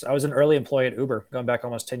was an early employee at Uber going back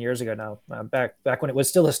almost 10 years ago now, back when it was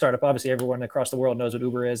still a startup. Obviously everyone across the world knows what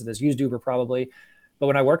Uber is and has used Uber probably, but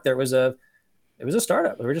when I worked there it was a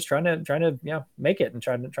startup. We were just trying to make it and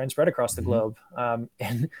try and spread across the globe.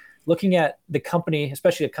 And looking at the company,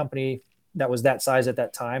 especially a company that was that size at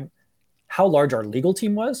that time, how large our legal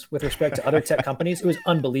team was with respect to other tech companies, it was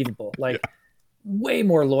unbelievable. Like way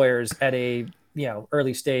more lawyers at a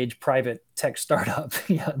early stage private tech startup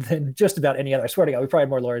than just about any other. I swear to God, we probably had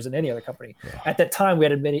more lawyers than any other company. At that time, we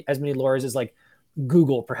had as many lawyers as like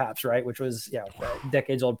Google, perhaps, right? Which was a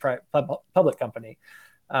decades old public company.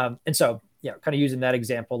 And so, kind of using that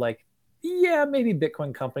example, like, maybe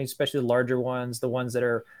Bitcoin companies, especially the larger ones, the ones that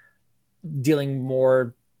are dealing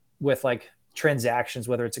more with like transactions,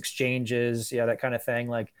 whether it's exchanges, that kind of thing,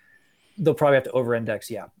 like they'll probably have to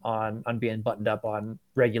over-index, on being buttoned up on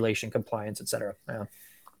regulation, compliance, et cetera. Yeah.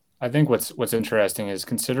 I think what's interesting is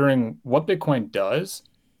considering what Bitcoin does,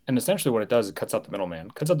 and essentially what it does, it cuts out the middleman,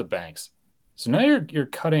 cuts out the banks. So now you're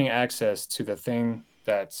cutting access to the thing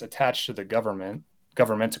that's attached to the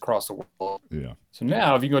governments across the world. Yeah. So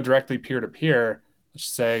now if you go directly peer-to-peer, let's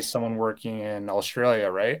say someone working in Australia,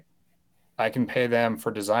 right? I can pay them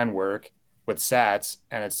for design work with sats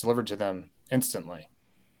and it's delivered to them instantly.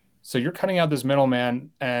 So you're cutting out this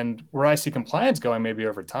middleman, and where I see compliance going maybe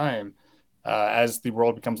over time, as the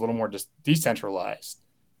world becomes a little more just decentralized,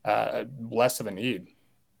 less of a need,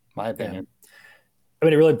 my opinion. Yeah. I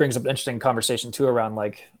mean, it really brings up an interesting conversation too around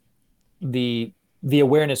like the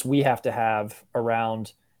awareness we have to have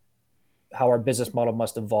around how our business model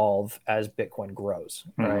must evolve as Bitcoin grows,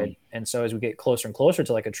 right? Mhm. And so as we get closer and closer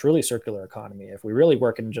to like a truly circular economy, if we really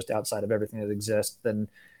work in just outside of everything that exists, then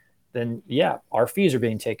yeah, our fees are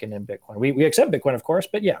being taken in Bitcoin. We accept Bitcoin, of course,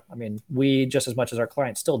 but yeah, I mean, we just as much as our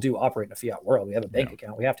clients still do operate in a fiat world. We have a bank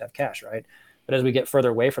account, we have to have cash, right? But as we get further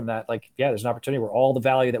away from that, like, yeah, there's an opportunity where all the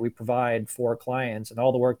value that we provide for clients and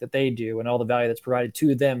all the work that they do and all the value that's provided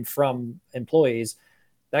to them from employees,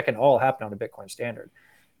 that can all happen on a Bitcoin standard.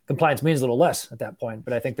 Compliance means a little less at that point,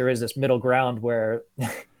 but I think there is this middle ground where,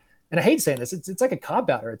 and I hate saying this, it's like a cop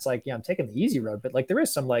out, or it's like, yeah, I'm taking the easy road, but like there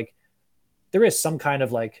is some kind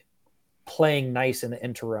of like playing nice in the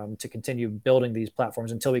interim to continue building these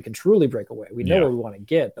platforms until we can truly break away. We know where we want to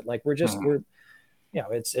get, but like we're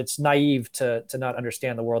it's naive to not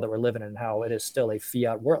understand the world that we're living in and how it is still a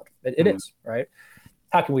fiat world. It is, right?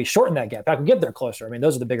 How can we shorten that gap? How can we get there closer? I mean,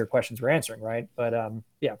 those are the bigger questions we're answering, right? But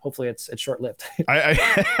yeah, hopefully it's short-lived. I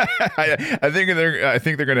think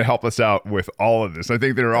they're going to help us out with all of this. I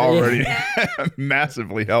think they're already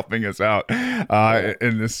massively helping us out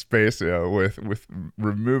in this space with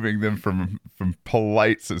removing them from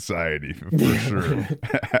polite society for sure.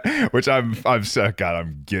 Which I'm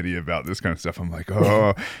giddy about this kind of stuff. I'm like,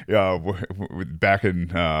 oh yeah. Back in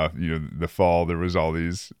the fall, there was all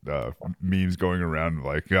these memes going around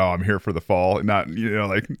like, oh, I'm here for the fall. Not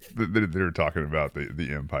like they're talking about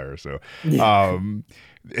the empire. So I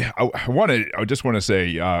just want to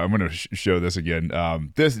say I'm going to show this again.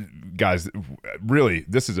 This is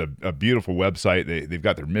a beautiful website. They've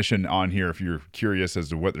got their mission on here if you're curious as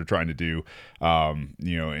to what they're trying to do.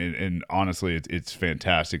 And honestly it's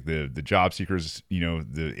fantastic. The job seekers,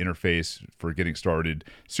 the interface for getting started,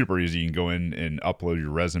 super easy. You can go in and upload your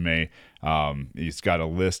resume. It's got a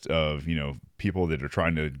list of people that are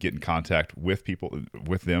trying to get in contact with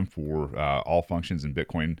them for all functions in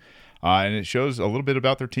Bitcoin. And it shows a little bit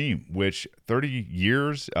about their team, which 30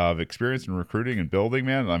 years of experience in recruiting and building,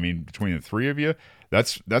 man. I mean, between the three of you,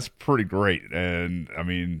 that's pretty great. And I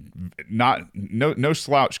mean, no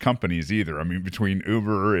slouch companies either. I mean, between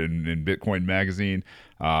Uber and Bitcoin Magazine,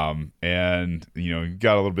 and you've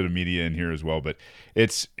got a little bit of media in here as well. But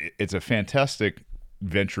it's a fantastic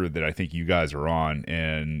venture that I think you guys are on,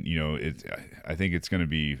 and I think it's going to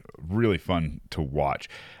be really fun to watch.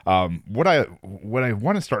 What I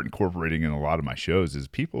want to start incorporating in a lot of my shows is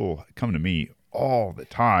people come to me all the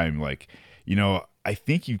time like, I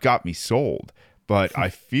think you've got me sold, but I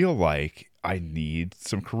feel like I need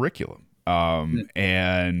some curriculum.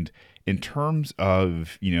 And in terms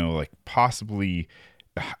of like possibly,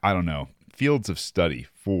 I don't know, fields of study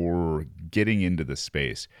for getting into the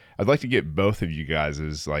space, I'd like to get both of you guys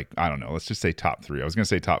as like, I don't know, let's just say top three. I was going to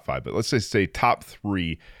say top five, but let's just say top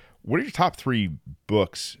three. What are your top three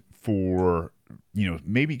books for,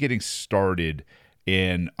 maybe getting started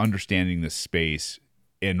in understanding the space,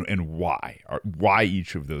 and why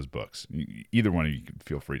each of those books? Either one of you can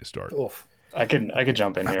feel free to start. Oof. I could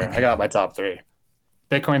jump in here. I got my top three.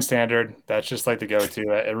 Bitcoin Standard. That's just like the go-to.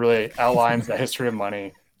 It really outlines the history of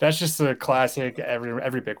money. That's just a classic.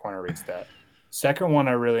 Every Bitcoiner reads that. Second one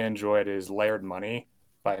I really enjoyed is Layered Money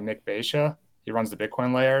by Nick Baisha. He runs the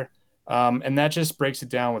Bitcoin layer. And that just breaks it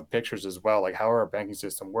down with pictures as well, like how our banking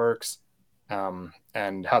system works,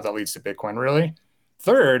 and how that leads to Bitcoin, really.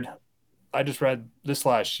 Third, I just read this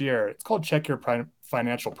last year. It's called Check Your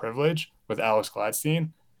Financial Privilege with Alex Gladstein.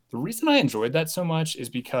 The reason I enjoyed that so much is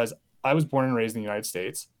because I was born and raised in the United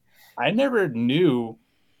States. I never knew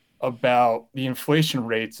about the inflation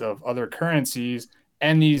rates of other currencies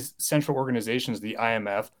and these central organizations, the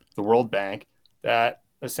IMF, the World Bank, that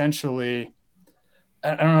essentially, I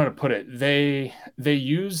don't know how to put it, they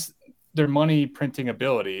use their money printing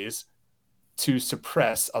abilities to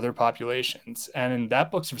suppress other populations. And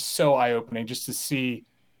that book's so eye-opening just to see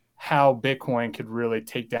how Bitcoin could really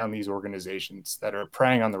take down these organizations that are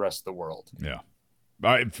preying on the rest of the world. Yeah.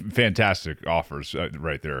 Fantastic offers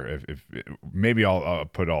right there. If maybe I'll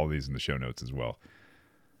put all these in the show notes as well.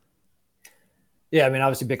 Yeah, I mean,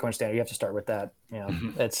 obviously Bitcoin Standard, you have to start with that.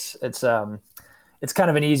 It's kind of it's kind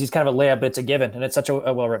of a layup, but it's a given, and it's such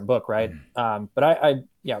a well-written book, right? But I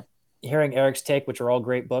hearing Eric's take, which are all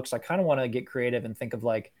great books, I kind of want to get creative and think of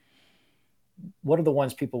like, what are the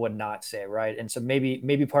ones people would not say, right? And so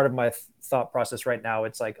maybe part of my thought process right now,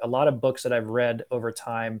 it's like a lot of books that I've read over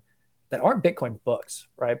time that aren't Bitcoin books,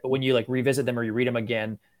 right? But when you like revisit them or you read them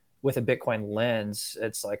again with a Bitcoin lens,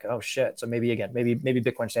 it's like, oh shit. So maybe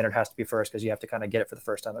Bitcoin Standard has to be first because you have to kind of get it for the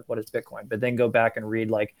first time. Like, what is Bitcoin? But then go back and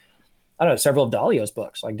read like, I don't know, several of Dalio's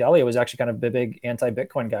books. Like Dalio was actually kind of a big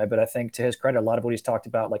anti-Bitcoin guy, but I think to his credit, a lot of what he's talked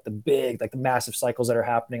about, like the massive cycles that are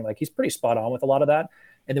happening, like he's pretty spot on with a lot of that.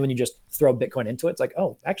 And then when you just throw Bitcoin into it, it's like,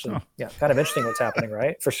 oh, actually, yeah, kind of interesting what's happening,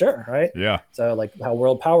 right? For sure, right? Yeah. So like how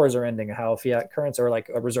world powers are ending, how fiat currency or like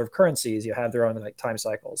reserve currencies, you have their own like time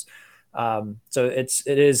cycles. So it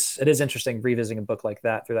is interesting revisiting a book like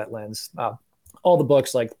that through that lens. All the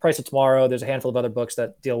books like Price of Tomorrow, there's a handful of other books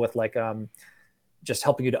that deal with like just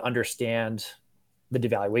helping you to understand the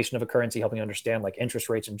devaluation of a currency, helping you understand like interest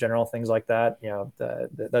rates in general, things like that. You know,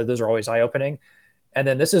 those are always eye-opening. And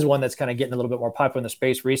then this is one that's kind of getting a little bit more popular in the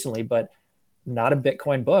space recently, but not a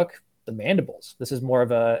Bitcoin book, The Mandibles. This is more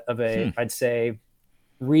of a I'd say,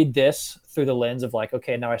 read this through the lens of like,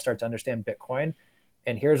 okay, now I start to understand Bitcoin.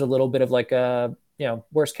 And here's a little bit of like a,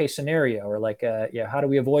 worst case scenario, or like, how do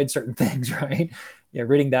we avoid certain things, right?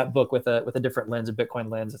 Reading that book with a different lens, a Bitcoin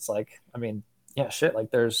lens, it's like, I mean, yeah, shit,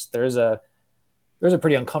 like there's a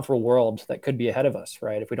pretty uncomfortable world that could be ahead of us,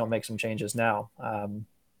 right? If we don't make some changes now. And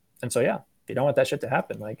so, yeah, if you don't want that shit to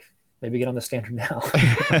happen, like maybe get on the standard now.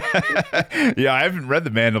 Yeah, I haven't read The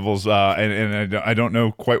Mandibles, and I don't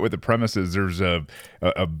know quite what the premise is. There's a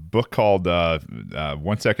book called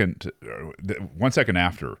 1 Second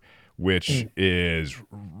After, which is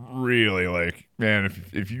really like, man,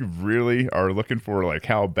 if you really are looking for like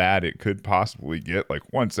how bad it could possibly get, like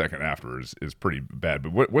 1 second after is pretty bad.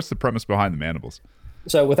 But what's the premise behind The Mandibles?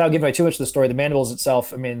 So without giving away too much of the story, The Mandibles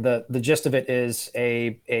itself, I mean, the gist of it is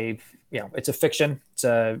it's a fiction. It's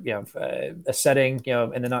a setting,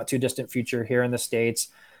 in the not too distant future here in the States.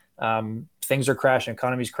 Things are crashing,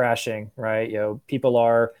 economy's crashing, right? You're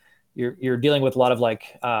dealing with a lot of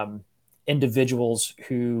like individuals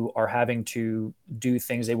who are having to do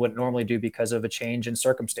things they wouldn't normally do because of a change in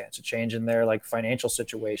circumstance, a change in their like financial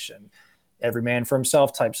situation, every man for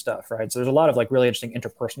himself type stuff, right? So there's a lot of like really interesting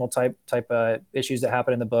interpersonal type issues that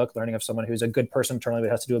happen in the book, learning of someone who's a good person internally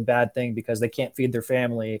but has to do a bad thing because they can't feed their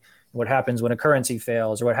family, what happens when a currency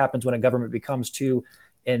fails, or what happens when a government becomes too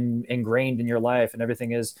ingrained in your life, and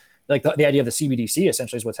everything is like the idea of the CBDC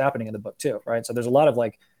essentially is what's happening in the book too, right? So there's a lot of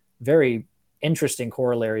like very interesting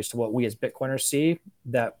corollaries to what we as Bitcoiners see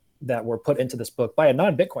that were put into this book by a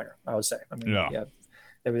non-Bitcoiner, I would say. I mean, yeah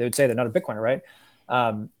they would say they're not a Bitcoiner, right?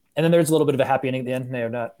 And then there's a little bit of a happy ending at the end. They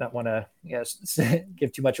not want to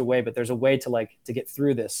give too much away, but there's a way to get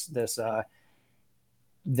through these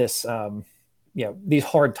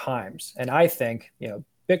hard times. And I think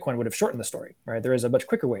Bitcoin would have shortened the story, right? There is a much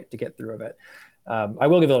quicker way to get through of it. I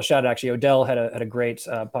will give a little shout out. Actually, Odell had a great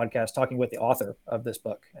podcast talking with the author of this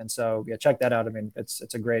book, and so check that out. I mean,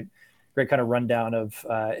 it's a great kind of rundown of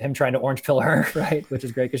him trying to orange pill her, right? Which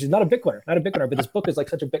is great because she's not a Bitcoiner, but this book is like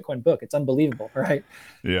such a Bitcoin book. It's unbelievable, right?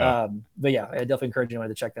 Yeah. But yeah, I definitely encourage anyone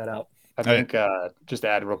to check that out. I think just to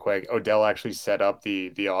add real quick, Odell actually set up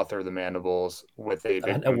the author of The Mandibles with a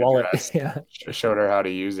Bitcoin wallet. address, Yeah. Showed her how to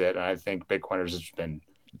use it, and I think Bitcoiners have been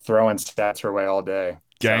throwing stats her way all day.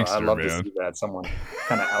 Gangster, so I'd love man. to see that, someone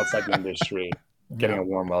kind of outside the industry getting a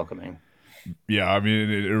warm welcoming. Yeah, I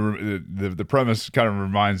mean, the premise kind of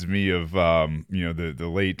reminds me of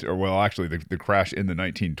the late, or well, actually the crash in the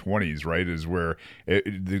 1920s, right? Is where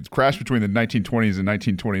the crash between the 1920s and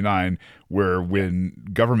 1929, where when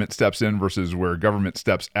government steps in versus where government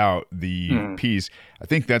steps out, the piece. I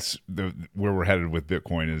think that's where we're headed with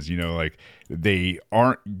Bitcoin. Is like they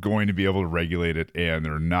aren't going to be able to regulate it, and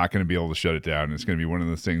they're not going to be able to shut it down. And it's going to be one of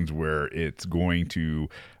those things where it's going to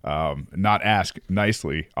not ask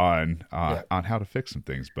nicely on how to fix some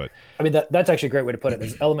things. But I mean, that's actually a great way to put it.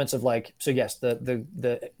 There's elements of like, so yes,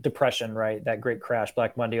 the depression, right? That great crash,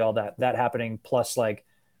 Black Monday, all that happening, plus like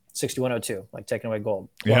 6102, like taking away gold.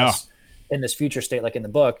 Plus, in this future state, like in the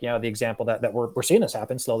book, the example that we're seeing this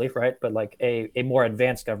happen slowly, right? But like a more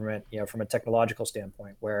advanced government, from a technological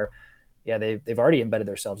standpoint, where they've already embedded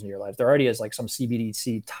themselves into your life. There already is like some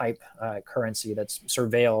CBDC type currency that's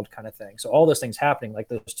surveilled kind of thing. So all those things happening, like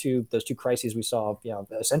those two crises we saw,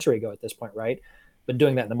 a century ago at this point, right? But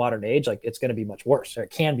doing that in the modern age, like it's going to be much worse. Or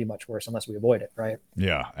it can be much worse unless we avoid it, right?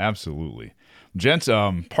 Yeah, absolutely. Gents,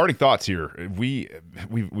 parting thoughts here. We've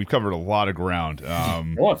covered a lot of ground.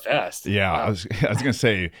 Going fast. Yeah, wow. I was going to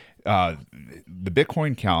say the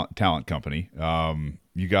Bitcoin Talent Company.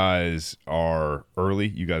 You guys are early.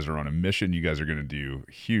 You guys are on a mission. You guys are going to do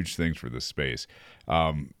huge things for this space.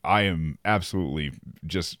 I am absolutely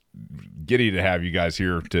just giddy to have you guys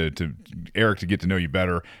here. To Eric, to get to know you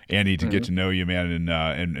better. Andy, to get to know you, man,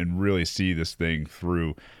 and really see this thing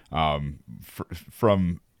through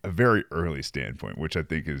from a very early standpoint, which I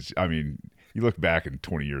think is, I mean, you look back in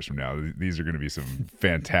 20 years from now, these are going to be some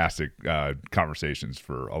fantastic conversations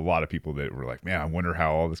for a lot of people that were like, man, I wonder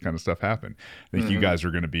how all this kind of stuff happened. I think you guys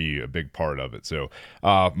are going to be a big part of it. So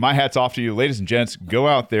my hat's off to you, ladies and gents. Go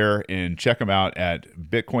out there and check them out at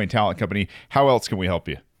Bitcoin Talent Company. How else can we help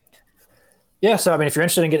you? Yeah, so I mean, if you're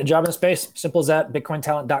interested in getting a job in the space, simple as that.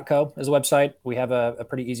 BitcoinTalent.co is a website. We have a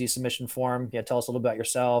pretty easy submission form. Yeah, tell us a little about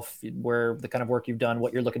yourself, where the kind of work you've done,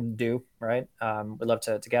 what you're looking to do. Right? We'd love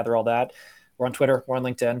to gather all that. We're on Twitter. We're on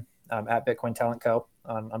LinkedIn at Bitcoin Talent Co.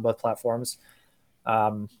 on both platforms.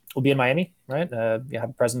 We'll be in Miami, right? You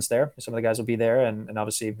have a presence there. Some of the guys will be there, and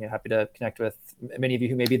obviously, happy to connect with many of you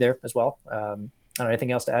who may be there as well. I don't know,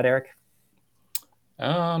 anything else to add, Eric?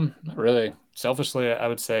 Not really. Selfishly, I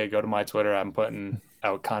would say go to my Twitter. I'm putting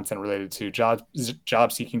out content related to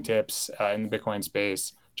job seeking tips in the Bitcoin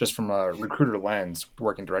space, just from a recruiter lens,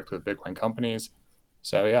 working directly with Bitcoin companies.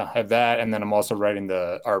 So yeah, I have that, and then I'm also writing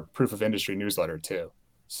our Proof of Industry newsletter too.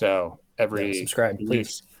 So subscribe,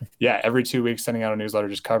 please. Every 2 weeks, sending out a newsletter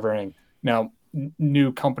just covering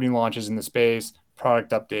new company launches in the space,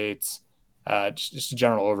 product updates, just a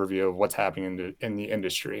general overview of what's happening in the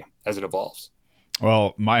industry as it evolves.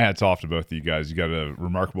 Well, my hat's off to both of you guys. You got a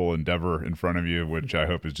remarkable endeavor in front of you, which I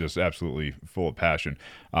hope is just absolutely full of passion.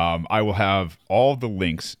 I will have all the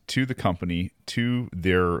links to the company, to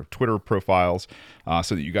their Twitter profiles,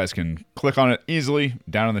 so that you guys can click on it easily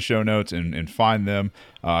down in the show notes and find them.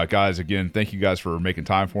 Guys, again, thank you guys for making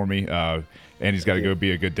time for me. Andy's got to go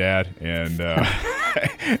be a good dad, and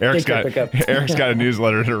Eric's got a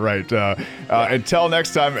newsletter to write. Until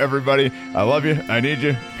next time, everybody, I love you. I need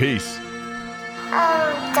you. Peace.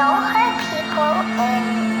 Don't hurt people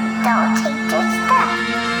and don't take their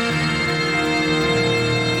stuff.